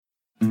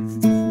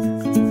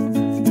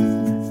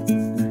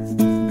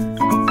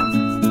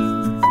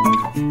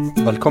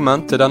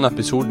Velkommen til denne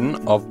episoden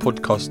av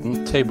podcasten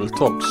Table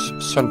Talks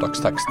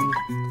Søndagsteksten,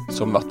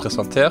 som blir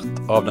presentert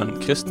av den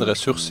kristne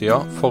ressurssida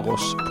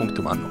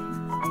foross.no.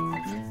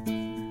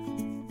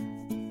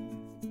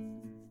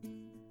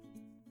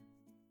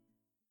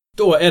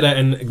 Da det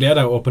en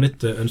glede å på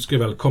nytt ønske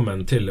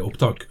velkommen til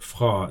opptak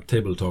fra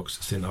Table Talks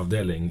sin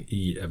avdeling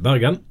i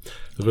Bergen.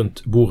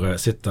 Rundt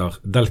bordet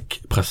sitter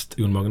Delk-prest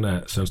Jon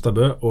Magne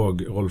Sønstadbø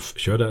og Rolf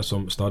Kjøde,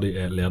 som stadig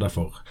leder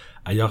for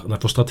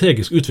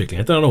strategisk utvikling,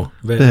 heter det nå,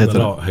 ved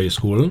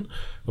Høyskolen.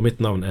 Og mitt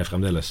navn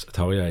fremdeles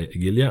Tarjei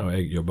Gilje, og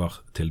jeg jobber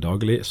til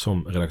daglig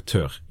som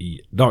redaktør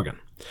i Dagen.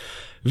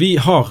 Vi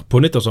har på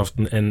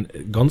nyttårsaften en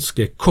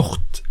ganske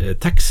kort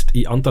tekst.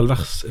 I antall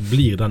vers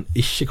blir den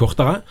ikke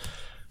kortere,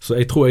 så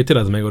jeg tror jeg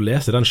tillater meg å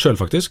lese den selv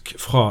faktisk,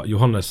 fra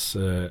Johannes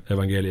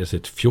evangeliet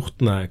sitt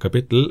 14.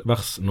 kapittel,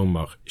 vers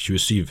nummer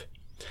 27.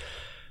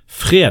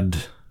 Fred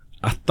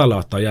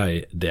etterlater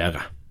jeg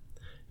dere.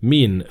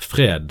 Min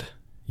fred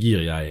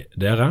gir jeg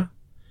dere,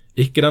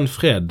 ikke den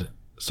fred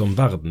som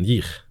verden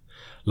gir.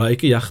 La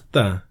ikke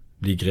hjertet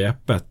bli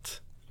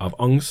grepet av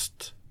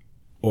angst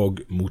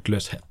og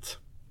motløshet.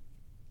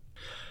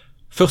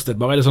 Først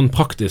bare litt sånn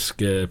praktisk,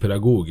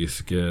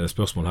 pedagogisk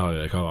spørsmål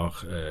her, karer.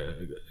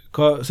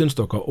 Hva synes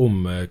dere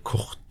om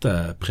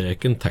korte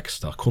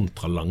prekentekster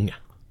kontra lange?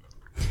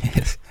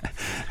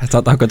 Jeg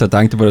satt akkurat og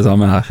tenkte på det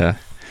samme her.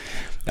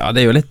 Ja,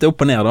 det jo litt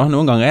opp og ned da.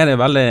 Noen ganger det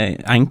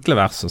veldig enkle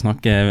vers å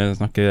snakke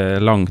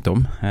langt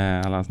om,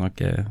 eller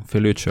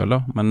fylle ut selv da.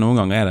 Men noen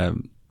ganger det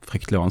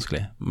fryktelig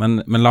vanskelig.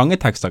 Men lange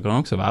tekster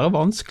kan også være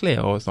vanskelig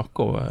å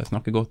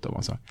snakke godt om,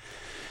 altså.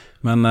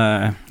 Men,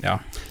 ja.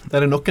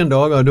 Det noen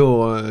dager da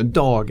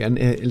dagen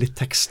litt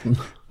teksten,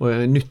 og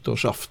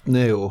nyttårsaften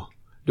da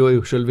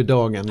jo selve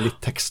dagen litt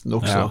teksten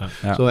også.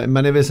 Ja. Så,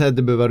 men jeg vil si at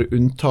det bør være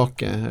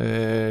unntaket.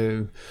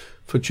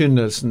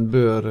 Forkynnelsen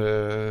bør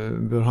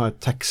ha et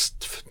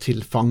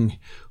teksttilfang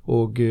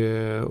og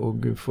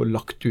få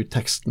lagt ut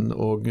teksten,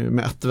 og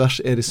med ett vers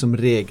det som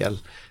regel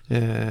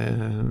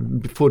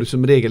får du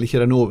som regel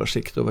ikke en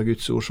oversikt over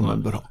Guds ord som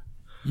man bør ha.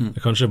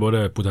 Det kanskje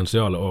både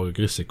potensial og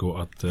risiko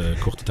at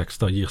korte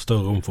tekster gir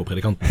større rom for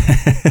predikanten.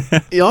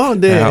 Ja,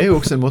 det jo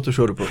også en måte å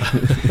se det på.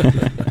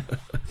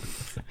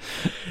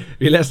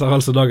 Vi leser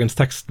altså dagens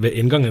tekst ved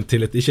inngangen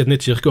til ikke et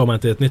nytt kirkeår, men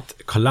til et nytt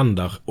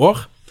kalenderår.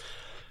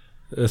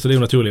 Så det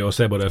jo naturlig å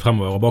se både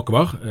fremover og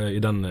bakover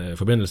i den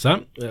forbindelse.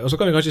 Og så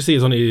kan vi kanskje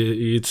si sånn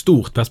i et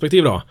stort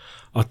perspektiv da,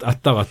 at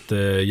etter at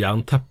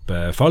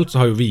jernteppet falt, så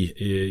har jo vi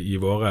i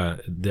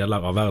våre deler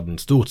av verden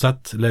stort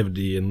sett levd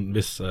i en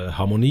viss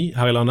harmoni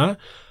her i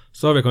landet.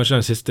 Så har vi kanskje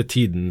den siste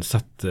tiden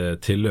sett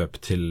tilløp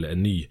til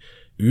en ny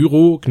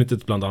uro,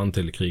 knyttet blant annet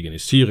til krigen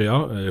i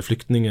Syria,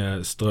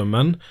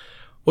 flyktningestrømmen,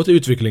 og til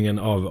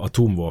utviklingen av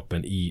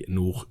atomvåpen i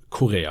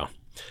Nord-Korea.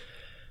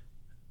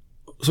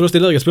 Så da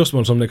stiller jeg et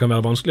spørsmål som det kan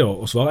være vanskelig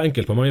å svare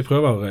enkelt på, men vi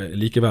prøver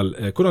likevel.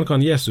 Hvordan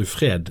kan Jesu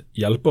fred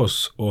hjelpe oss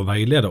og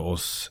veilede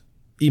oss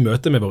i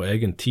møte med vår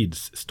egen tids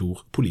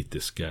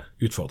storpolitiske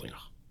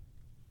utfordringer?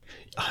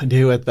 Ja, det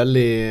jo et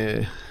veldig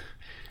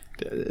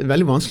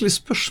vanskelig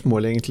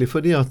spørsmål egentlig,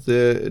 fordi at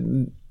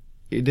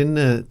i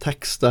denne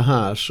teksten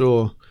her så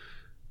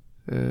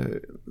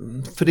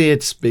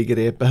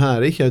fredsbegrepet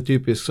her ikke et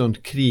typisk sånn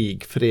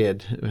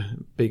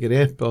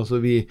krig-fred-begrep.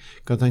 Altså vi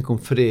kan tenke om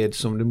fred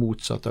som det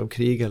motsatte av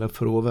krig, eller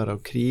fravær av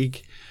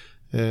krig.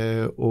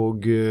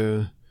 Og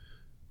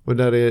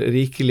der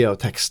rikelig av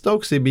tekster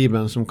også i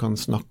Bibelen som kan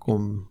snakke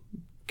om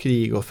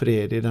krig og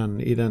fred i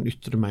den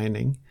ytre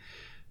mening.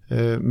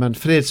 Men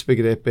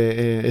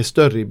fredsbegrepet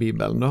større i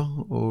Bibelen da,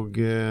 og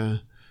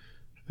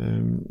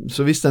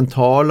så hvis den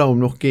taler om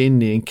noe inn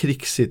i en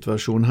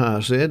krigssituasjon her,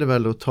 så det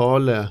vel å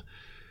tale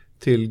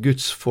til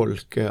Guds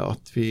folke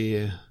at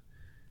vi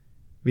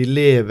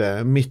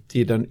lever midt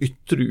i den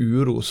ytre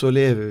uro, så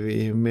lever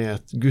vi med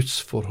et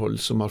gudsforhold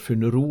som har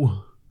funnet ro.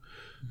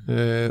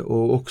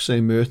 Og også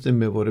i møte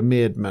med våre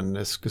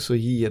medmennesker så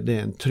gir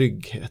det en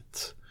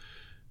trygghet.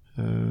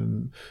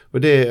 Og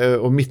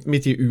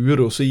midt i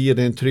uro så gir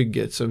det en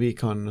trygghet som vi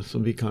kan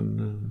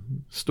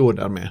stå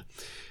der med.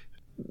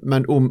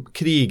 Men om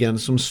krigen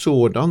som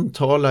sådan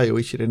taler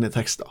jo ikke denne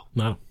teksten.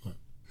 Nei.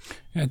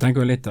 Jeg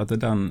tenker jo litt at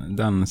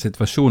den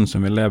situasjonen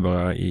som vi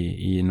lever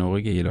i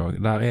Norge i dag,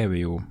 der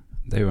vi jo,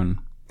 det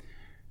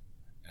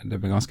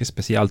ganske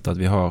spesielt at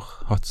vi har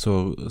hatt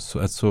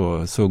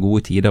så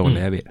gode tider å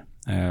leve i.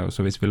 Så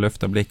hvis vi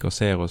løfter blikk og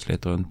ser oss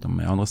litt rundt om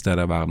i andre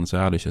steder i verden,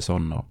 så det ikke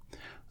sånn. Og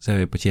ser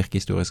vi på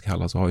kirkehistorisk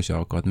heller, så har jo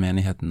ikke akkurat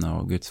menigheten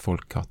og Guds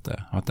folk hatt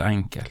det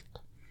enkelt.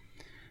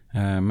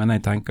 Men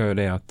jeg tenker jo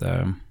det at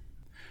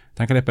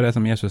tenker litt på det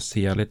som Jesus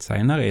sier litt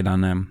senere i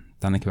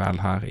denne kveld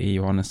her i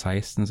Johannes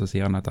 16, så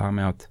sier han dette her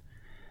med at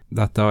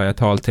dette har jeg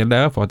talt til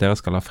dere for at dere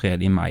skal ha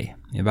fred i meg.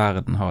 I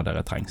verden har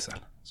dere trengsel.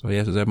 Så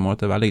Jesus på en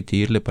måte veldig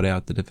tydelig på det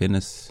at det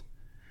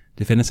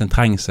finnes en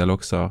trengsel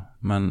også,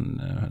 men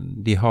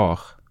de har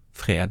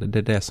fred.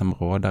 Det det som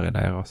råder i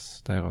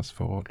deres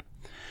forhold.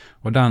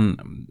 Og den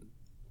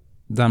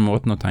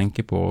måten å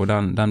tenke på, og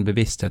den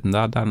bevisstheten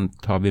der, den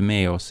tar vi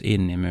med oss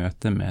inn i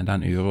møte med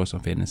den uro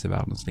som finnes i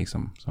verden, slik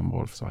som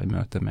Rolf sa, i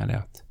møte med det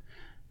at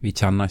vi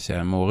kjenner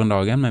ikke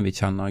morgendagen, men vi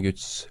kjenner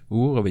Guds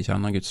ord, og vi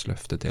kjenner Guds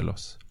løfte til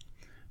oss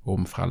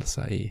om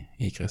frelse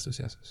i Kristus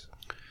Jesus.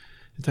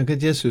 Jeg tenker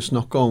at Jesus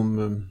snakker om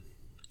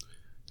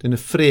denne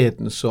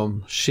freden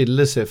som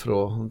skiller seg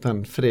fra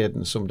den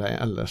freden som de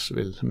ellers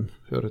vil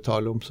høre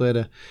tale om, så er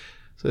det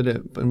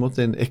på en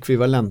måte en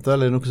ekvivalent,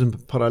 eller noe som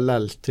er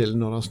parallelt til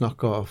når han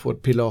snakker for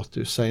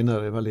Pilatus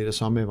senere, vel i det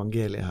samme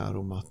evangeliet her,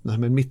 om at nei,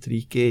 men mitt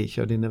rike er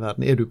ikke av denne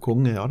verden. Er du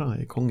konge? Ja da,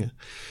 jeg er konge.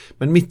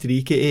 Men mitt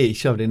rike er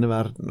ikke av denne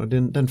verden, og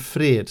den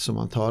fred som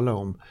han taler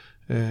om,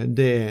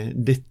 det er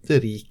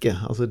dette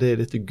riket, altså det er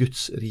dette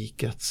Guds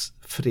rikets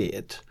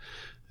fred.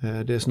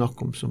 Det er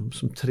snakk om som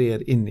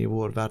trer inn i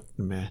vår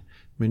verden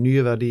med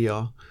nye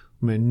verdier,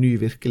 med en ny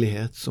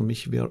virkelighet som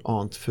ikke vi har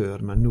ant før,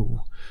 men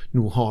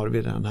nå har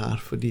vi den her,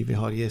 fordi vi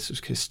har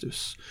Jesus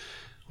Kristus.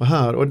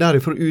 Og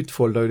derifra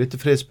utfolder jo dette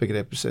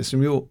fredsbegrepet seg,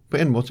 som jo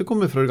på en måte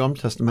kommer fra det gamle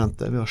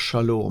testamentet. Vi har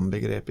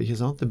shalom-begrepet, ikke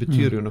sant? Det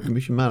betyr jo noe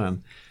mye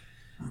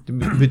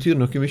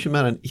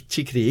mer enn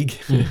ikke-krig.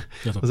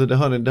 Altså det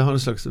har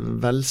en slags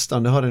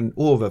velstand, det har en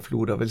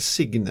overflod av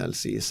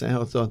velsignelse i seg,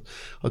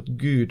 at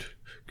Gud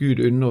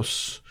unner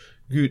oss,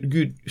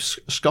 Gud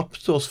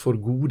skapte oss for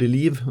gode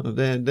liv.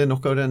 Det er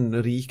noe av den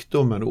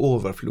rikdommen og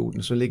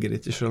overfloden som ligger i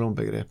dette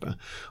shalom-begrepet.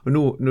 Og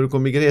nå, når det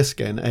kommer i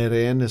gresken,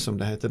 eirene som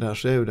det heter der,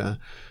 så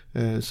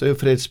er jo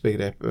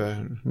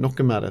fredsbegrepet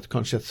noe mer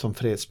kanskje et sånn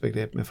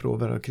fredsbegrep med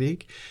fravær av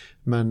krig,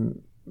 men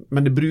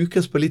det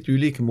brukes på litt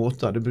ulike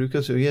måter.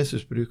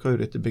 Jesus bruker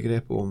jo dette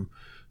begrepet om,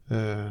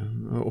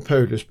 og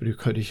Paulus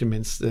bruker det ikke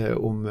minst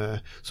om,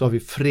 så har vi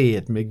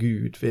fred med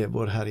Gud ved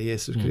vår Herre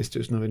Jesus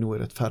Kristus når vi nå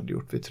er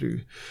rettferdiggjort ved tro.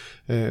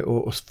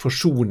 Og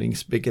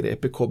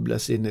forsoningsbegrepet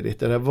kobles inn i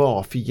dette. Det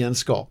var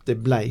fiendskap, det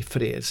ble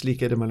fred.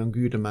 Slik er det mellom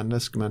Gud og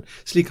mennesker, men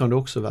slik kan det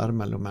også være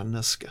mellom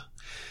mennesker.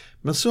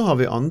 Men så har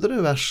vi andre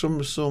vers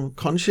som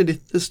kanskje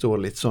dette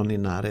står litt sånn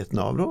i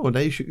nærheten av, og de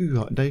er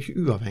ikke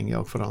uavhengige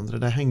av hverandre,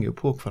 de henger jo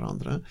på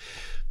hverandre,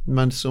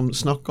 men som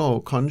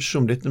snakker kanskje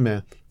om dette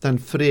med den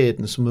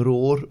freden som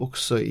rår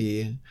også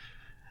i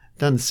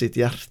den sitt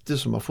hjerte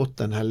som har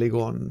fått den hellige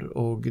ånd,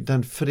 og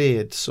den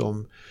fred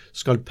som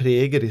skal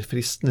prege det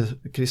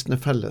kristne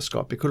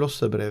fellesskap. I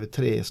Kolosserbrevet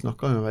 3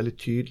 snakker han veldig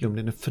tydelig om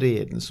denne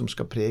freden som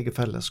skal prege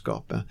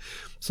fellesskapet,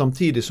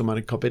 samtidig som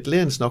han i kapittel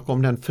 1 snakker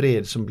om den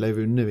fred som ble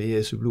vunnet ved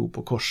Jesu blod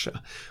på korset.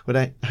 Og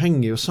de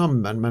henger jo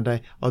sammen, men de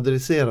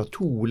adresserer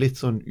to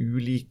litt sånn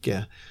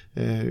ulike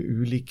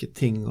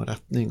ting og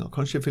retninger.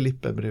 Kanskje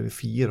Filippebrevet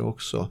 4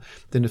 også,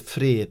 denne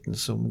freden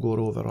som går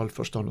over all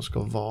forstand og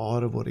skal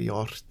vare våre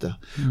hjerte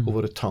og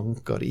våre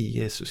tanker i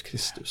Jesus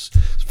Kristus.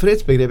 Så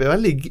fredsbegrepet er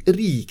veldig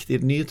rikt i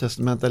Det nye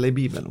testamentet, eller i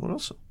Bibelen vår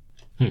også.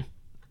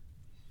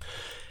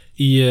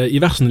 I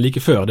versen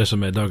like før det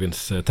som er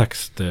dagens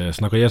tekst,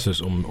 snakker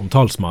Jesus om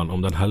talsmann,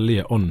 om den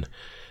hellige ånd.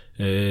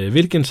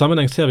 Hvilken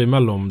sammenheng ser vi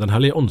mellom den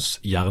hellige ånds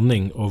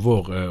gjerning og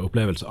vår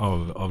opplevelse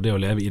av det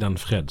å leve i den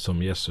fred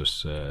som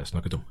Jesus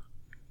snakket om?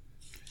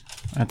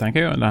 Jeg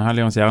tenker jo den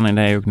hellige ånds gjerning,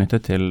 det er jo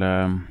knyttet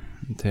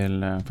til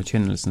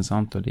forkynnelsen,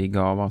 sant? Og de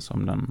gaver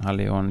som den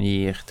hellige ånd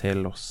gir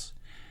til oss.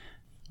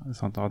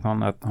 Sant? At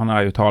han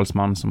er jo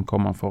talsmann som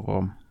kommer for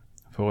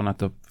å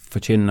nettopp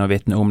forkynne og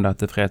vitne om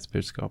dette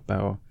fredsbudskapet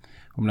og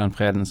om den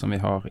freden som vi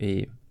har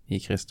i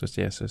Kristus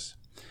Jesus.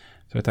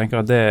 Så jeg tenker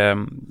at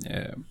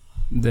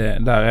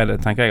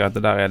tenker jeg at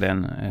det der er det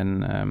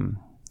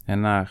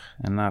en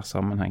nær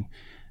sammenheng.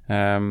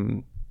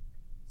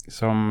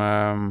 Som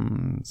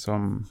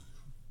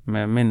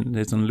med min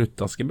litt sånn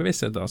lutherske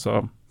bevissthet da,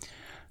 så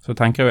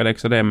tenker jeg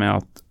liksom det med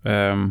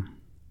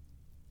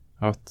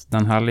at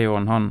den hellige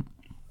ånd, han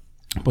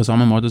på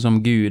samme måte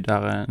som Gud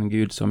er en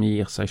Gud som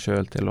gir seg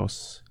selv til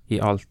oss i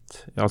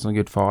alt, altså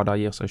Gud Fader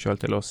gir seg selv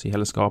til oss i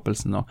hele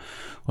skapelsen, og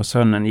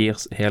Sønnen gir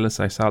hele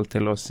seg selv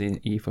til oss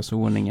i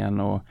forsoningen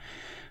og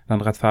den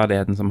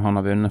rettferdigheten som han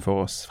har vunnet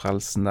for oss,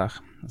 frelsen der,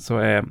 så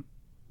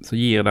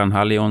gir den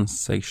hellige ånd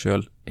seg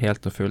selv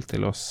helt og fullt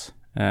til oss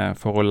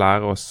for å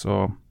lære oss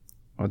og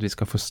at vi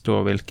skal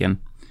forstå hvilken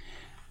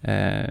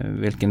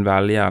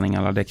velgjerning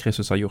eller det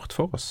Kristus har gjort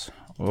for oss,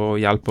 og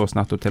hjelpe oss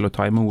nettopp til å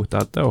ta imot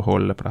dette og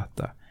holde på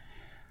dette,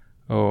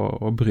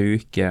 og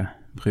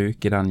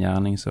bruke den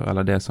gjerning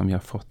eller det som vi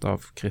har fått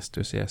av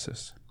Kristus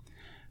Jesus.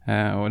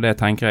 Og det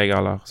tenker jeg,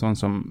 eller sånn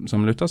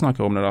som Luther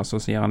snakker om det da, så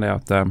sier han det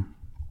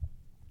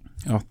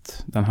at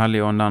den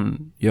hellige ånd,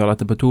 den gjør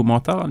dette på to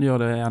måter. Han gjør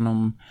det gjennom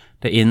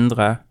de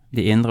indre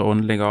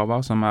åndelige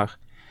gaver, som er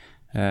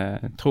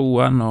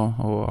troen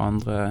og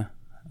andre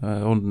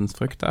åndens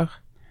frykter,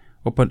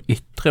 og på en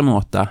ytre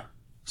måte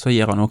så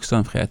gir han også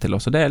en fred til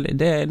oss, og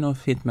det er noe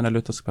fint med det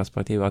lutherske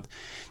perspektivet, at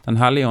den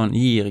hellige ånd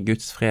gir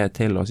Guds fred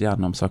til oss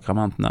gjennom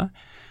sakramentene,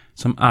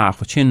 som er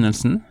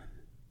forkynnelsen,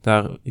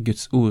 der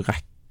Guds ord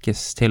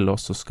rekkes til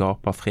oss og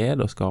skaper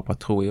fred og skaper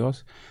tro i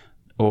oss,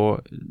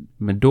 og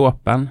med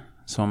dåpen,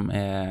 som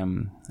er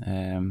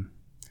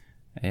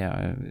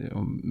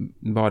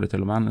badet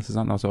til omvendelse,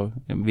 sant? Altså,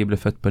 vi ble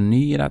født på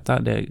ny i dette,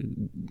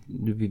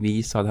 vi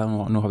viser at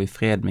nå har vi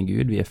fred med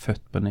Gud, vi er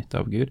født på nytt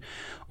av Gud,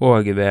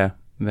 og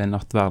ved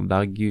nattverd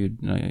der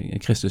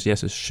Kristus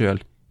Jesus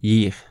selv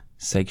gir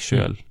seg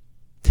selv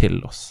til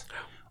oss.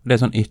 Og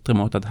det sånn ytre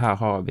måte at her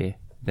har vi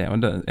det.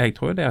 Og jeg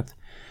tror det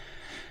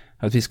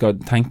at vi skal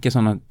tenke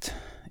sånn at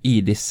i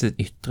disse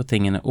ytre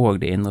tingene og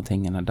de indre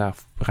tingene, der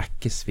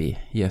rekkes vi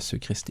Jesu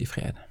Kristi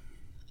fred.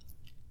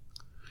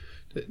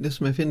 Det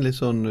som jeg finner litt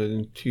sånn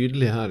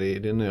tydelig her i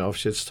denne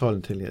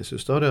avskjedstalen til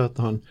Jesus, da, er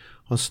at han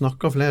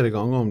snakker flere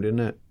ganger om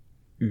denne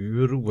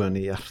uroen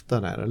i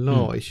hjertet der.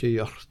 La ikke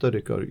hjertet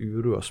dykkar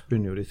uroas,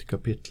 begynner jo dette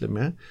kapitlet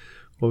med.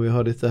 Og vi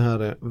har dette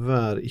her,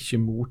 vær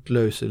ikke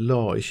motløse,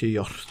 la ikke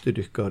hjertet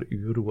dykkar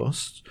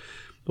uroas.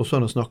 Og så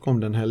har han snakket om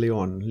den hellige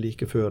ånd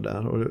like før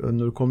der. Og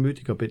når du kommer ut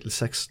i kapittel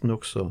 16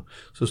 også,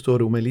 så står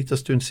det om en liten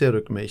stund ser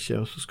dere meg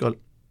ikke, og så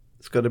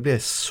skal det bli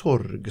en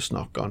sorg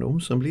snakker han om,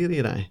 som blir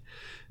i deg.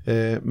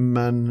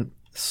 Men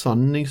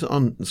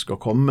sanningsanden skal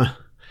komme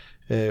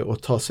og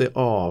ta seg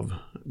av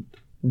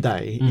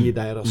deg i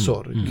deres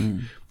sorg.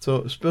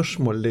 Så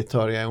spørsmålet ditt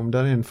har jeg om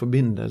det er en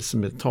forbindelse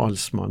med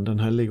talsmann, den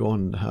hellige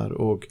ånd her,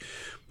 og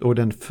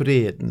den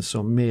freden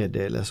som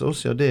meddeles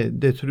oss, ja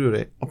det tror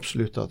jeg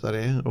absolutt at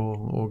det er,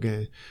 og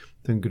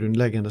den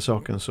grunnleggende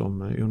saken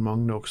som Jon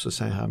Magne også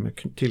sier her, med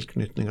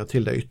tilknytninger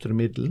til det ytre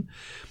middel,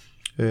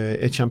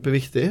 er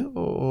kjempeviktig,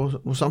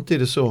 og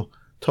samtidig så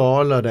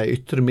taler de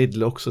ytre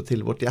midler også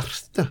til vårt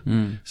hjerte,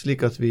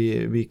 slik at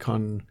vi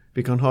kan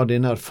ha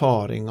denne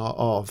erfaringen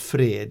av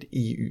fred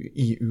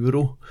i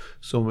uro,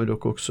 som dere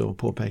også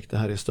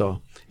påpekte her i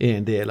sted, er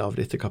en del av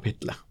dette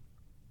kapitlet.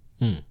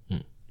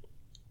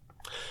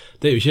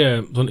 Det er jo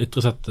ikke sånn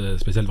ytre sett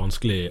spesielt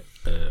vanskelig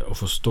å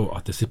forstå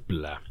at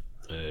disiplene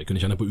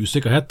kunne kjenne på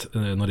usikkerhet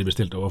når de ble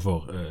stilt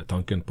overfor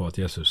tanken på at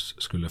Jesus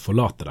skulle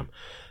forlate dem.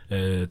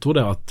 Jeg tror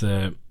det at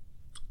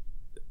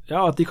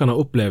de kan ha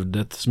opplevd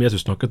det som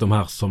Jesus snakket om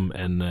her som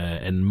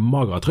en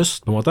mager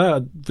trøst på en måte,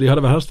 for de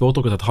hadde vel helst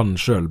foretrukket at han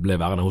selv ble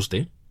værende hos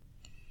de.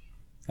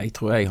 Jeg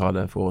tror jeg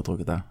hadde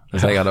foretrukket det,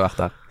 hvis jeg hadde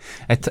vært der.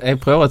 Jeg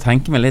prøver å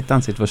tenke meg litt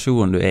den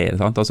situasjonen du er i,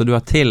 sant? Altså du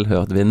har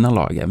tilhørt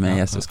vinnerlaget med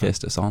Jesus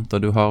Kristus, sant?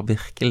 Og du har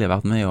virkelig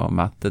vært med og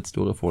mettet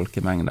store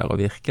folkemengder,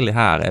 og virkelig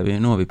her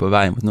nå er vi på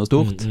vei mot noe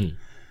stort.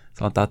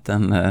 Sant? Dette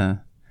er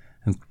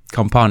en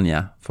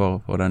kampanje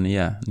for den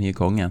nye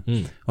kongen.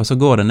 Og så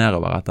går det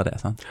nedover etter det,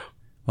 sant?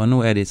 Og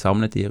nå er de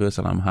samlet i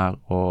Jerusalem her,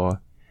 og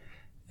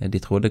de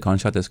trodde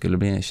kanskje at det skulle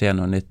skje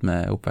noe nytt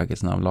med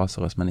oppvekkelsen av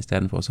Lazarus, men i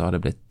stedet for så har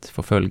det blitt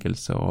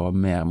forfølgelse og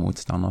mer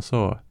motstand, og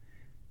så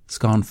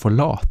skal han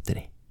forlate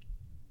dem.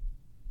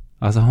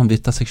 Altså han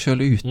bytter seg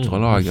selv ut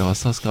fra laget, og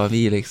så skal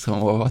vi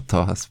liksom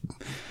overta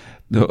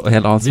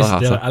hele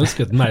ansvaret. Hvis dere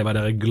elsket meg, var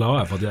dere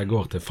glade for at jeg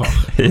går til far,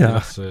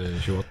 vers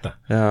 28.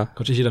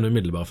 Kanskje ikke den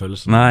umiddelbare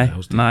følelsen.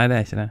 Nei, det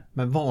er ikke det.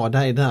 Men var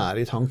de der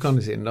i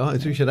tankene sine da?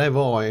 Jeg tror ikke de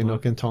var i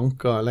noen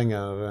tanker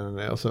lenger,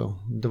 altså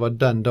det var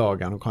den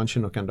dagen og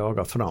kanskje noen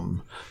dager fram.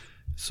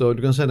 Så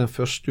du kan si den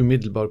første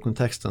umiddelbare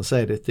konteksten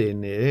sier dette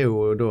inn i, er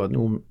jo da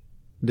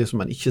det som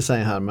man ikke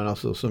sier her, men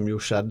altså som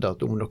jo skjedde,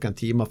 at om noen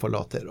timer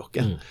forlater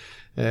dere.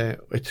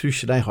 Og jeg tror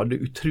ikke de hadde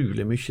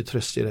utrolig mye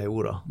trøst i de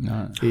ordene,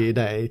 i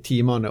de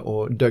timene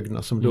og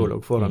døgna som da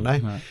lå foran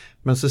dem.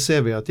 Men så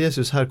ser vi at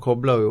Jesus her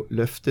kobler jo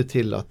løftet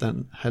til at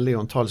den hellige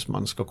ånd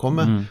talsmannen skal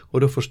komme,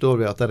 og da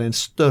forstår vi at det er en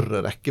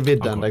større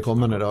rekkevidde enn de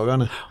kommende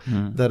dagene.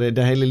 Det er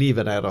det hele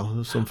livet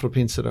deres som fra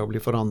pinsedag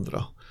blir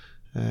forandret.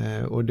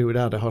 Og det er jo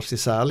der det har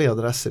sin særlige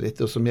adresse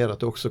ditt, og som gjør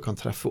at det også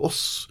kan treffe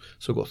oss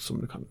så godt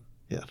som det kan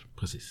gjøre.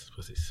 Precis.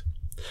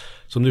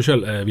 Som du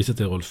selv viser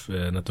til, Rolf,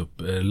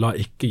 nettopp, la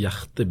ikke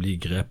hjertet bli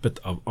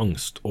grepet av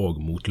angst og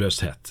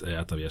motløshet,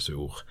 et av Jesu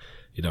ord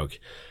i dag.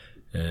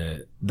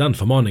 Den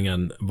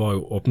formaningen var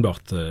jo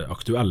åpenbart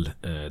aktuell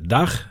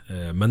der,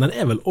 men den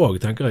er vel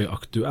også, tenker jeg,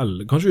 aktuell,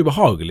 kanskje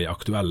ubehagelig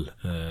aktuell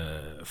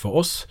for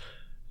oss.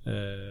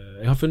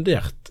 Jeg har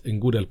fundert en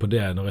god del på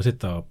det når jeg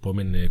sitter på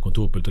min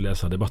kontorpult og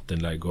leser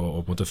debattinnlegg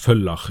og på en måte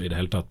følger i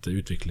det hele tatt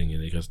utviklingen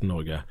i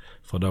Kristen-Norge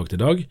fra dag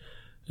til dag.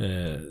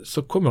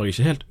 Så kommer jeg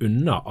ikke helt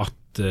unna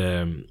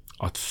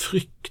at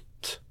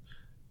frykt,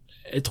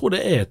 jeg tror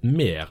det er et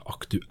mer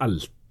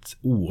aktuelt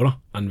ord da,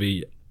 enn vi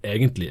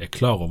egentlig er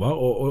klar over,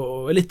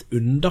 og er litt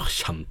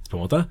underkjent på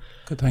en måte.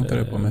 Hva tenker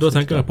du på med frykt? Da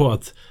tenker jeg på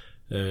at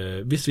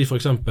hvis vi for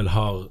eksempel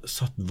har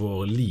satt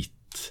vår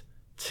lit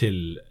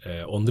til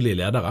åndelige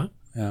ledere,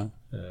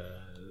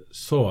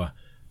 så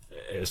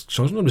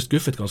sjansen å bli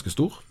skuffet ganske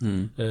stor.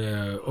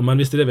 Men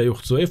hvis det er det vi har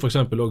gjort, så er for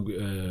eksempel også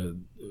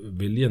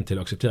viljen til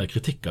å akseptere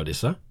kritikk av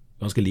disse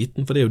ganske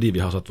liten, for det er jo de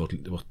vi har satt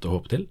vårt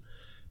håp til.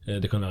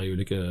 Det kan være i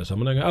ulike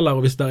sammenhenger. Eller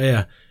hvis det er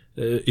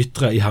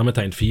ytre i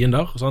hermetegn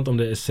fiender, sant? Om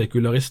det er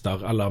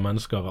sekularister eller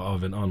mennesker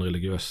av en annen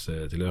religiøs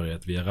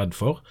tilhørighet vi er redd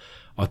for,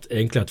 at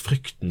egentlig at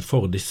frykten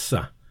for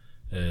disse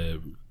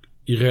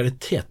i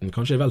realiteten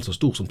kanskje er vel så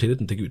stor som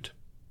tilliten til Gud.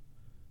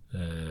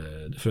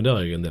 Det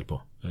funderer jeg en del på.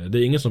 Det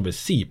er ingen som vil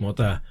si på en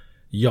måte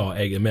ja,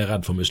 jeg er mer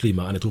redd for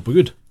muslimer enn jeg tror på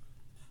Gud.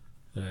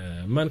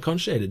 Men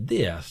kanskje er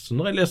det så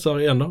når jeg leser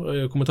igjen da,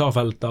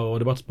 kommentarfelter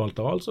og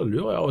debattspalter og alt, så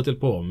lurer jeg av og til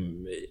på om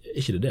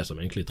ikke det er det som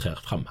egentlig trer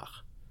frem her.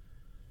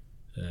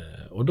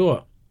 Og da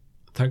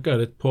tenker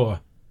jeg litt på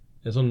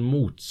en sånn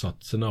motsatt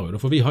scenario,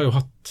 for vi har jo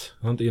hatt,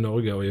 sant, i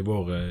Norge og i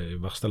vår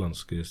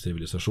verstelandske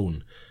sivilisasjon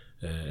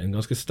en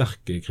ganske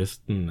sterk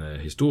kristen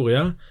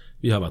historie.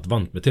 Vi har vært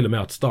vant med til og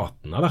med at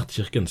staten har vært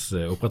kirkens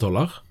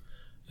opprettholder.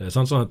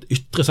 Sånn at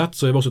ytre sett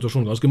så vår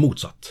situasjon ganske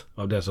motsatt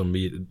av det som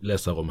vi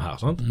leser om her.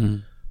 Sant?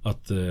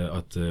 At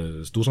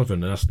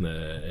storsamfunnet nesten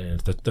en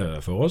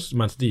støtte for oss,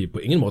 mens de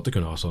på ingen måte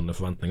kunne ha sånne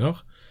forventninger.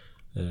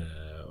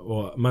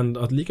 Men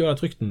at likevel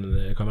frykten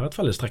kan være et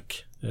felles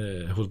trekk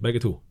hos begge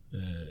to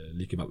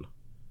likevel.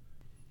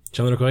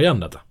 Kjenner dere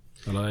igjen dette?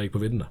 Eller er jeg på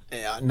viddene?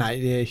 Ja, nei,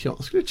 det er ikke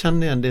vanskelig å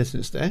kjenne igjen det,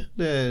 synes jeg.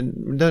 Det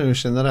er jo en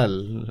generell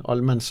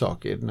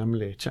allmennsak,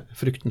 nemlig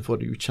frykten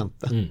for det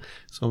ukjente,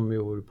 som vi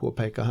jo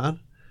påpeker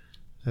her.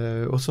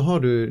 Og så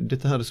har du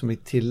dette her som i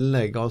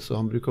tillegg, altså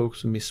han bruker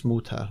også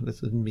mismot her,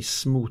 dette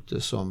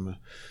mismotet som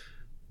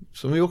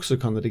vi også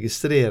kan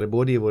registrere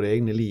både i våre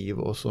egne liv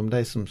og som de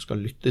som skal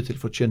lytte til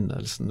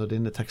forkynnelsen når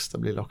denne teksten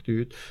blir lagt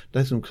ut.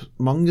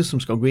 Mange som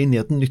skal gå inn i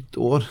et nytt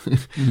år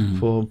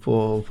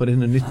på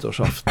denne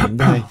nyttårsaften,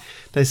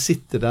 de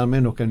sitter der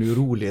med noen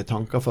urolige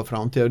tanker for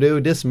fremtiden. Og det er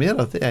jo det som gjør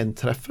at det er en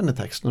treffende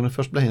tekst. Når det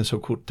først ble en så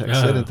kort tekst,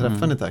 så er det en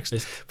treffende tekst.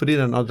 Fordi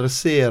den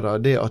adresserer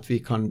det at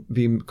vi kan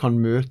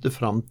møte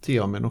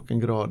fremtiden med noen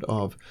grad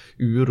av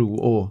uro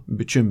og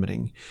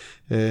bekymring.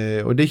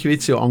 Og det er ikke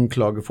vits i å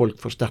anklage folk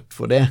for sterkt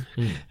for det,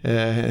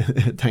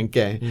 tenker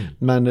jeg.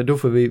 Men da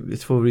får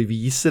vi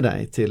vise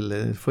deg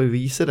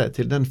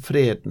til den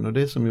freden, og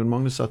det som Jon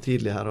Magne sa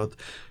tidligere her, at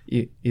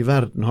i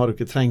verden har du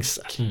ikke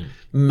trengsel.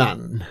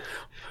 Men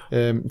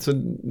så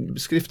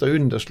skriften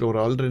underslår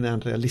aldri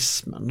den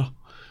realismen, da.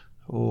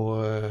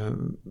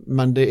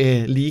 Men det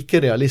er like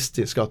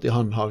realistisk at i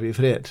han har vi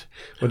fred,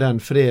 og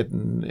den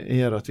freden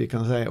gjør at vi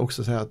kan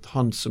også si at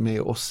han som er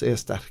i oss er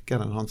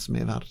sterkere enn han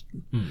som er i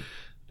verden.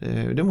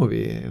 Det må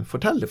vi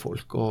fortelle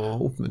folk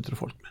og oppmuntre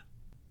folk med.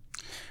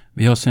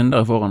 Vi har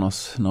syndere foran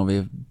oss når vi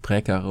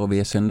preker, og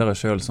vi er syndere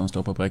selv som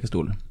står på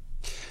prekestolen.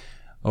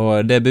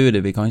 Og det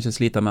budet vi kanskje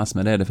sliter mest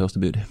med, det er det første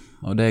budet.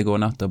 Og det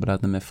går nettopp på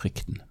dette med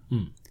frykten.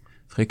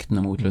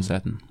 Frykten og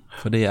motløsheten.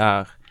 For det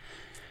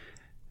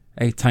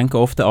jeg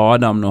tenker ofte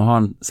Adam når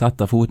han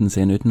setter foten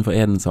sin utenfor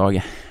Edens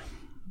hage.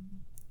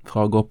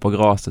 Fra å gå på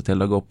graset til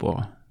å gå på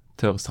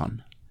tørr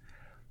sand.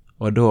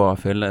 Og da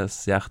fylles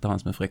hjertet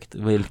hans med frykt.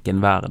 Hvilken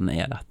verden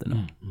er dette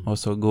nå? Og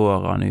så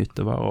går han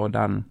utover, og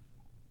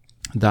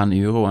den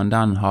uroen,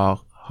 den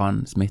har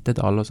han smittet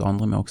alle oss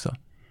andre med også.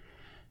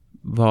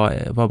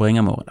 Hva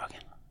bringer morgendagen?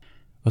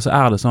 Og så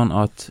er det sånn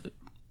at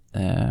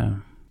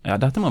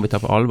dette må vi ta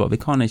på alvor. Vi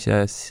kan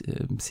ikke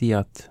si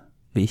at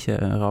vi ikke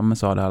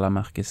rammes av det eller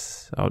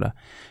merkes av det.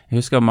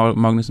 Jeg husker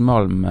Magnus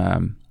Malm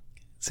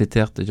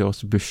siterte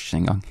George Bush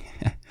en gang.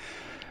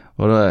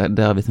 Og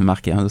det har vi til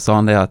merke. Så sa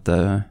han det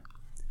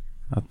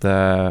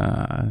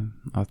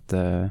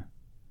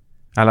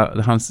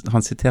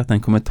han siterte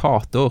en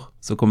kommentator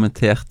som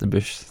kommenterte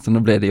Bush, så nå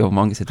ble det jo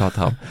mange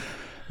sitater av.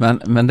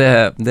 Men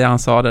det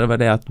han sa, det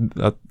var det at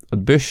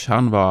Bush,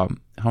 han var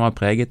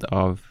preget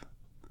av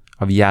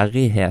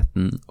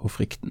gjerrigheten og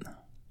frykten.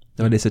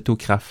 Det var disse to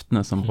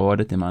kreftene som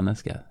rådet i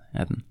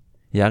menneskeheten.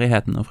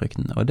 Gjerrigheten og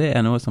frykten. Og det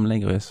er noe som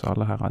ligger i oss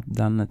alle her, at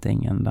denne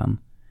tingen,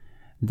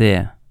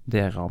 det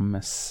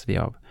rammes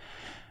vi av.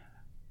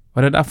 Og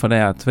det er derfor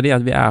fordi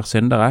at vi er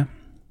syndere,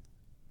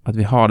 at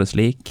vi har det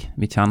slik,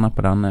 vi kjenner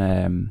på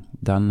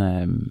denne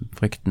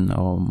frykten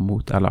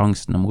eller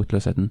angsten og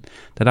motløsheten.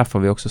 Det er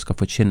derfor vi også skal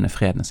forkynne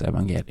fredens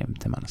evangelium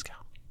til mennesker.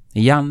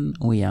 Igjen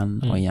og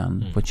igjen og igjen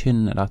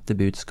forkynne dette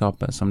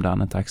budskapet som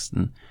denne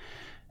teksten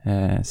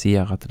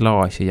sier, at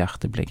la ikke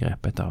hjertet bli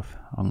grepet av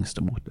angst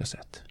og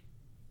motløshet.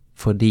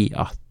 Fordi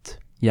at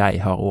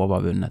jeg har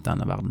overvunnet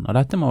denne verden. Og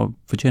dette må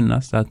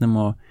forkynnes, dette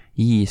må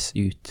gis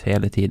ut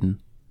hele tiden.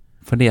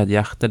 Fordi at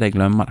hjertet det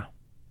glemmer det.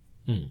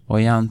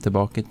 Og igjen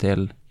tilbake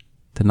til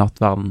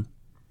nattverden.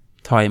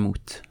 Ta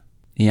imot.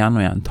 Igjen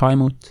og igjen. Ta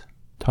imot.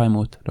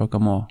 Dere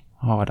må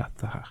ha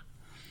dette her.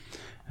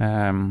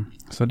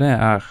 Så det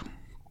er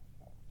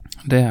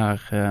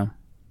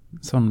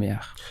sånn vi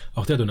er.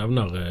 Artig at du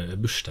nevner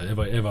Bush der.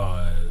 Jeg var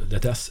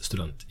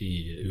DTS-student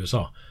i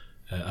USA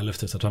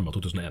 11. september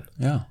 2001.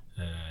 Ja.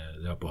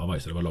 Det var på Hawaii,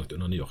 så det var langt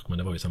under New York, men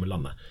det var i samme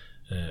landet.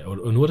 Og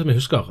noe av det vi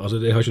husker, altså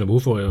jeg har ikke noe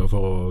behov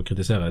for å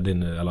kritisere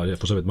eller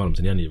for så vidt Malm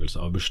sin gjengivelse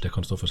av Bush, det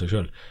kan stå for seg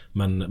selv,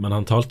 men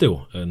han talte jo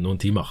noen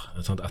timer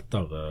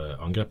etter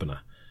angrepene,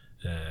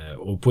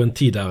 og på en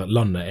tid der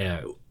landet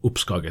er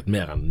oppskaget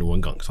mer enn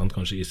noen gang,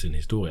 kanskje i sin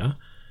historie,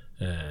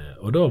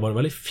 og da var det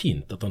veldig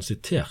fint at han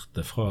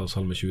siterte fra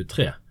Salme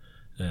 23,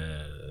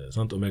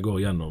 om jeg går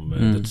gjennom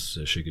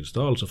dødsskyggens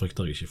dal, så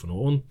frykter jeg ikke for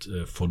noe ondt,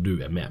 for du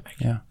er med meg.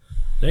 Ja.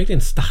 Det er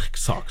egentlig en sterk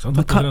sak.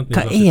 Men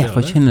hva er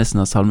forkynnelsen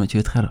av Salme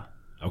 23 da?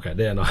 Ok,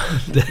 det er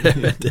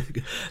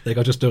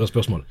kanskje et større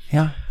spørsmål.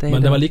 Ja,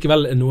 men det var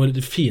likevel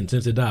noe fint,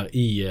 synes jeg, der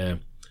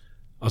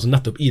altså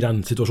nettopp i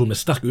den situasjonen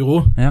med sterk uro,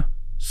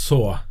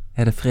 så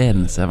er det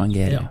fredens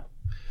evangelium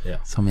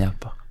som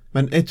hjelper.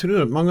 Men jeg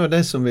tror at mange av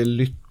de som vil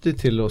lytte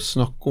til å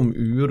snakke om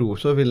uro,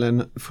 så vil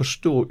en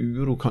forstå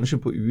uro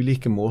kanskje på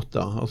ulike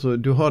måter. Altså,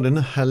 du har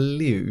denne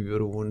hellige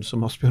uroen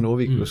som Asbjørn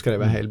Aavvik skrev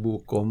en hel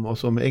bok om, og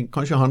som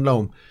kanskje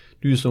handler om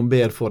du som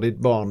ber for ditt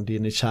barn,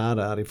 dine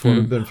kjære, I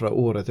forbønn fra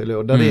året til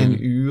år. Der en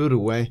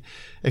uro.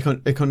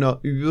 Jeg kan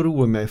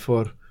uroe meg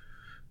for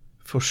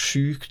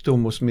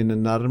sykdom hos mine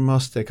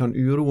nærmeste. Jeg kan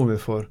uroe meg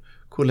for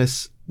hvordan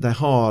de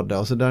har det.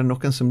 Altså, det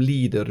noen som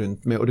lider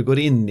rundt meg, og det går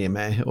inn I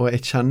meg, og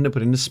jeg kjenner på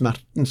denne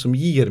smerten som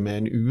gir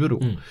meg en uro.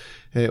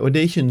 Og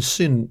det ikke en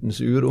syndens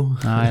uro.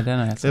 Nei, det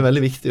helt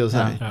veldig viktig å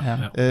si.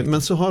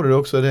 Men så har du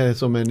også det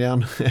som en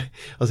gjerne,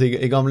 altså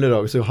I gamle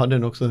dager så hadde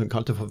en også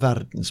kalt det for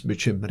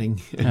verdensbekymring.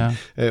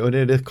 Og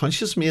det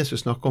kanskje som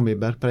Jesus snakker om I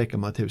bergpreken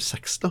Matteus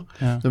 6 da.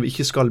 Når vi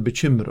ikke skal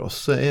bekymre oss,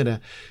 så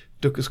det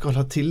dere skal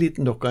ha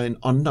tilliten dere en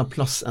annen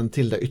plass enn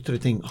til de ytre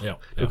tingene.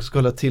 Dere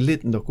skal ha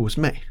tilliten dere hos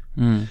meg.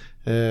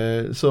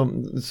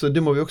 Så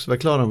det må vi også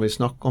være klare om vi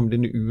snakker om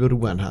denne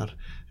uroen her.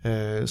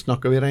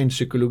 Snakker vi ren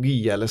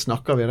psykologi, eller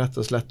snakker vi rett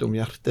og slett om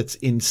hjertets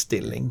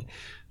innstilling?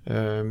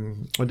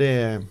 Og det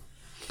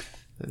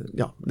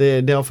I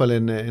hvert fall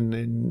en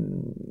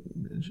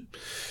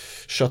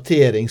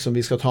sjattering som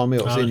vi skal ta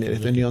med oss inn I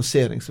dette, en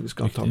nyansering som vi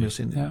skal ta med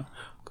oss inn I.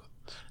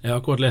 Jeg har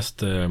akkurat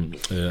lest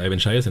Eivind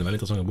Skeie sin veldig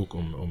interessante bok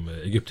om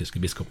egyptiske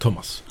biskop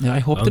Thomas. Ja,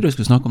 jeg håpte du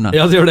skulle snakke om den.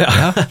 Ja, det gjør det.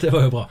 Det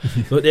var jo bra.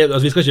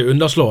 Vi skal ikke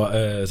underslå,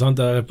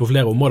 sant? Det på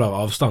flere områder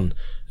avstand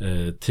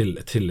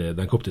til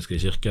den koptiske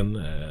kirken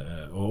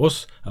og oss,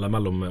 eller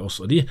mellom oss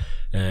og de.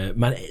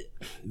 Men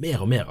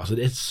mer og mer, altså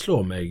det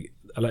slår meg,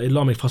 eller jeg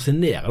lar meg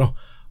fascinere da,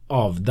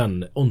 av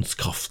den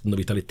åndskraften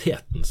og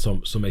vitaliteten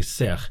som jeg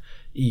ser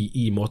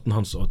I måten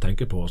hans å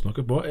tenke på og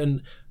snakke på.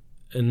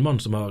 En mann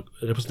som har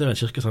representert en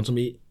kirke som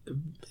I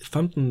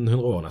 1500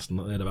 år nesten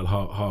det vel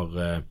har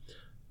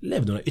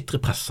levd under ytre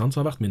press, så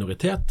har vært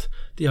minoritet.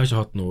 De har ikke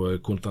hatt noe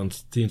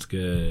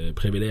konstantinske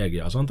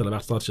privilegier, sant? Eller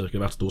vært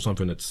statskirke, vært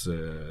storsamfunnets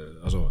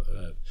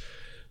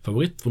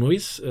favoritt for noe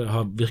vis,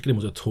 har virkelig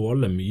måttet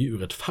tåle mye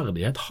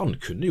urettferdighet. Han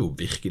kunne jo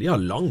virkelig ha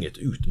langet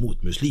ut mot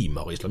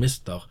muslimer og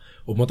islamister,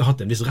 og på en måte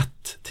hatt en viss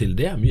rett til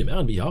det, mye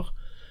mer enn vi har.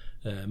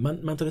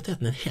 Men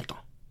mentaliteten en helt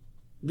annen.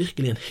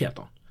 Virkelig en helt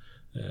annen.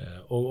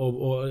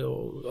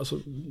 Altså,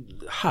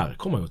 her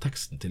kommer jo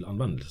teksten til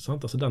anvendelse,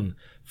 sant? Altså den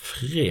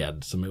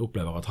fred som jeg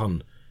opplever at han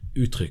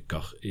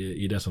uttrykker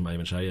I det som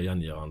Eivind Skeie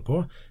gjengir han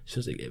på,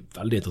 synes jeg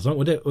veldig interessant,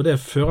 og det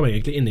fører meg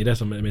egentlig inn I det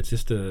som mitt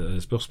siste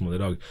spørsmål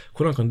I dag.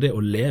 Hvordan kan det å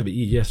leve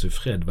I Jesu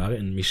fred være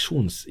en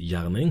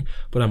misjonsgjerning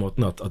på den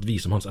måten at vi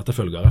som hans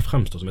etterfølgere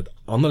fremstår som et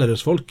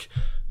annerledes folk,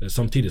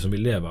 samtidig som vi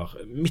lever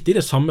midt I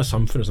det samme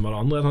samfunnet som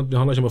alle andre? Det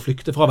handler ikke om å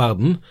flykte fra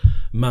verden,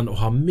 men å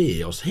ha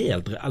med oss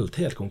helt reelt,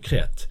 helt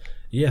konkret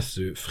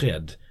Jesu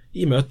fred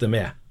I møte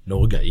med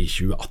Norge I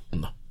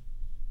 2018 da.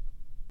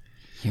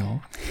 Ja.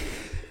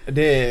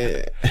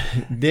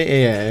 Det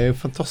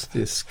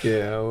fantastisk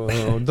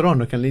å dra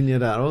noen linjer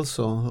der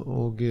altså,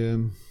 og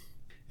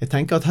jeg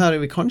tenker at her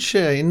vi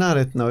kanskje I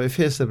nærheten av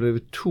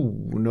Efeserbrevet 2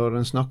 når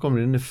en snakker om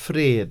denne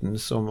freden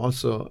som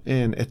altså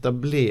en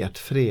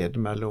etablert fred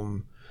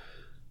mellom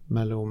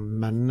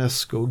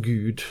menneske og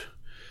Gud,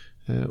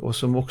 og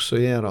som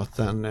også gjør at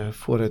den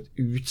får et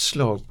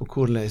utslag på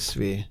hvordan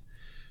vi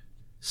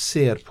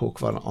ser på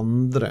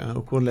hverandre,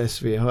 og hvordan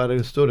vi har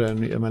det står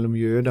det mellom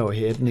jøder og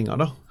hedninger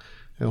da,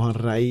 og han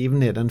reiv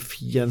ned den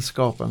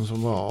fiendskapen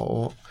som var,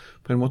 og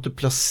på en måte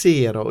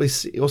plasserer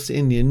oss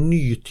inn I en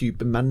ny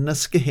type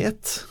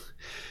menneskehet,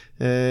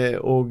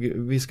 og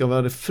vi skal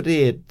være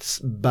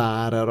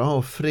fredsbærere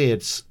og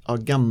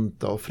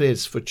fredsagenter og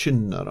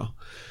fredsforkynnere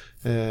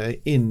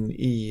inn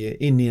I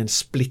en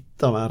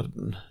splittet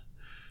verden.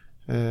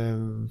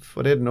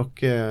 For det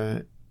noe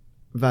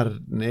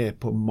verden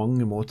på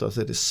mange måter,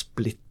 så det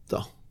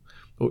splittet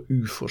og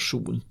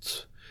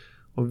uforsont.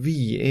 Og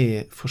vi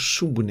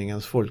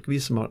forsoningens folk, vi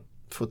som har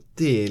fått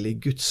del I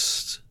Guds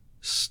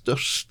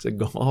største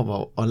gave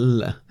av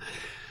alle,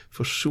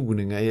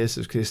 forsoningen I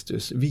Jesus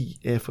Kristus. Vi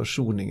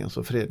forsoningens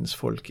og fredens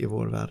folk I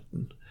vår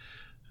verden.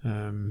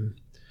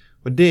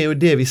 Og det jo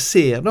det vi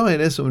ser da, I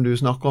det som du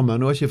snakker om.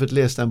 Nå har jeg ikke fått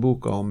lest den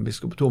boka om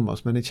biskop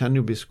Thomas, men jeg kjenner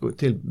jo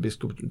til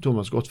biskop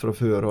Thomas godt fra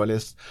før, og har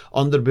lest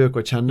andre bøker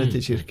og kjenner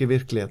til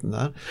kirkevirkeligheten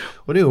der.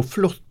 Og det jo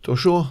flott å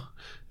se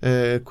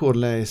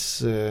hvordan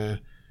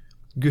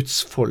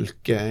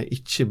gudsfolket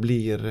ikke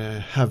blir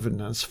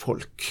hevnens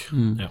folk,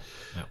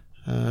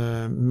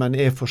 men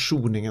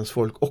forsoningens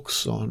folk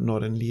også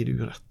når en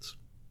lider urett.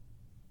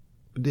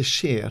 Det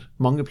skjer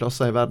mange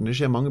plasser I verden, det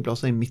skjer mange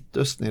plasser I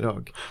Midtøsten I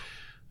dag.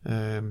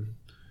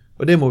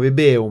 Og det må vi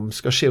be om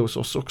skal skje hos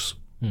oss også.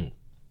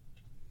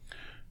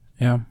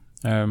 Ja,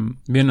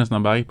 begynnelsen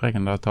av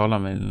bergpreken, da taler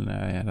vi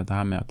dette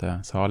her med at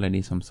det salig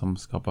de som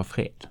skaper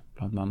fred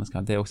blant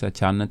mennesker. Det også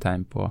et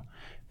kjennetegn på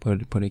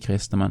de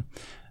kristne, men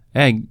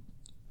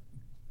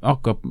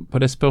akkurat på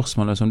det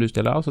spørsmålet som du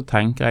stiller, så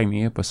tenker jeg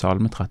mye på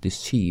Salme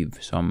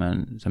 37 som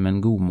en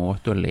god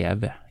måte å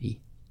leve I.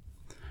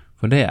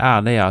 For det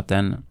det at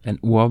en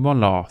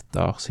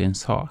overlater sin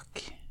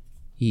sak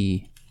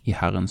I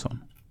Herrens hånd.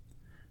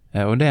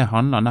 Og det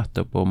handler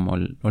nettopp om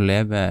å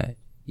leve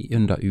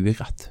under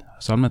urett.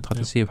 Salme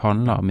 37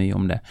 handler mye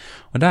om det.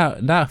 Og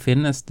der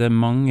finnes det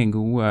mange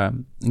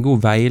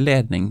god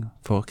veiledning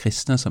for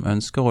kristne som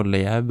ønsker å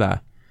leve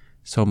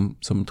som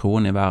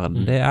troende I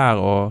verden. Det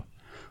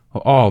å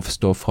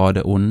avstå fra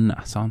det onde,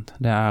 sant?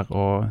 Det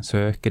å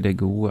søke det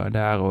gode,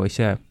 det å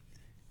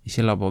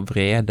ikke la vår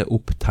vrede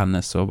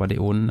opptennes over de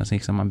onde,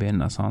 slik som man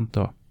begynner, sant?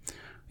 Og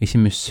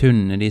ikke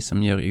misunne de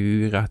som gjør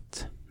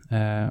urett,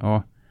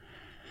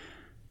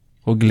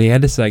 og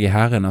glede seg i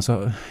Herren.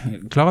 Altså,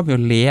 klarer vi å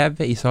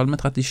leve i Salme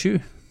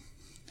 37,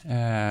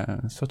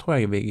 så tror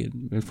jeg vi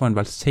vil få en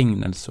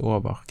velsignelse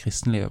over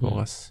kristenlivet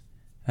vårt,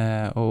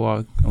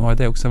 og at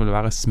det også vil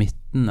være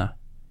smittende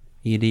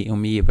i de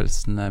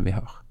omgivelsene vi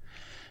har.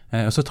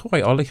 Og så tror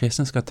jeg alle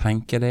kristne skal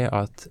tenke det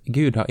at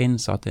Gud har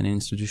innsatt en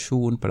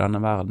institusjon på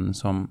denne verden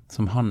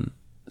som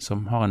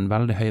har en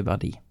veldig høy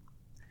verdi,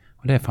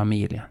 og det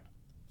familien.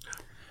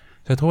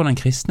 Så jeg tror den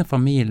kristne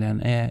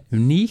familien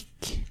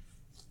unik,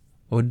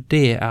 og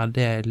det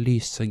det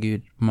lyset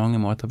Gud på mange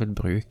måter vil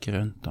bruke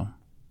rundt om.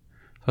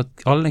 Så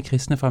at alle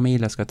kristne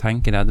familier skal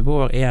tenke det, at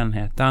vår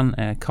enhet, den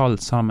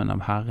kalt sammen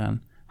av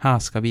Herren. Her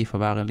skal vi få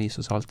være lys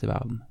og salt i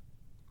verden.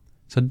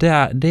 Så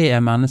det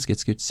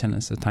menneskets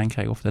gudstjeneste,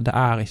 tenker jeg ofte. Det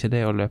ikke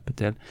det å løpe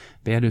til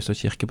bedehus og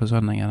kirke på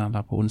søndagen,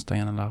 eller på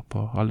onsdagen, eller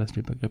på alle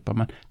slike grupper.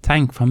 Men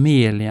tenk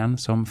familien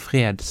som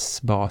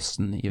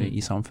fredsbasen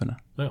i samfunnet.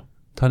 Ja.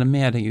 Ta det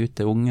med deg ut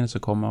til ungene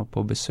som kommer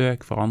på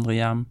besøk fra andre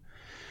hjem,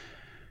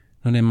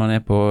 når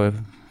man på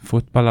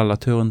fotball- eller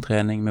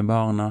turntrening med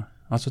barna.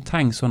 Altså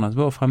tenk sånn at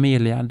vår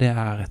familie, det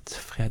et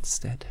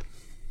fredssted.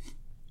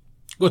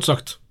 Godt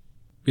sagt.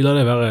 Vi lar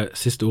det være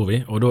siste ord,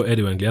 og da det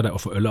jo en glede å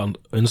få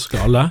ønske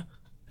alle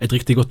et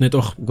riktig godt nytt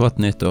år. Godt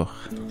nytt år.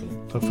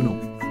 Takk for nå.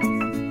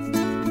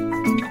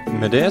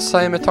 Med det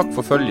sier vi takk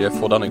for følget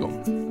for denne gang.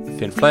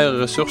 Finn flere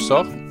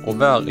ressurser, og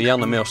vær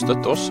gjerne med å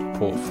støtte oss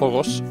på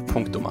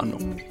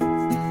foross.no.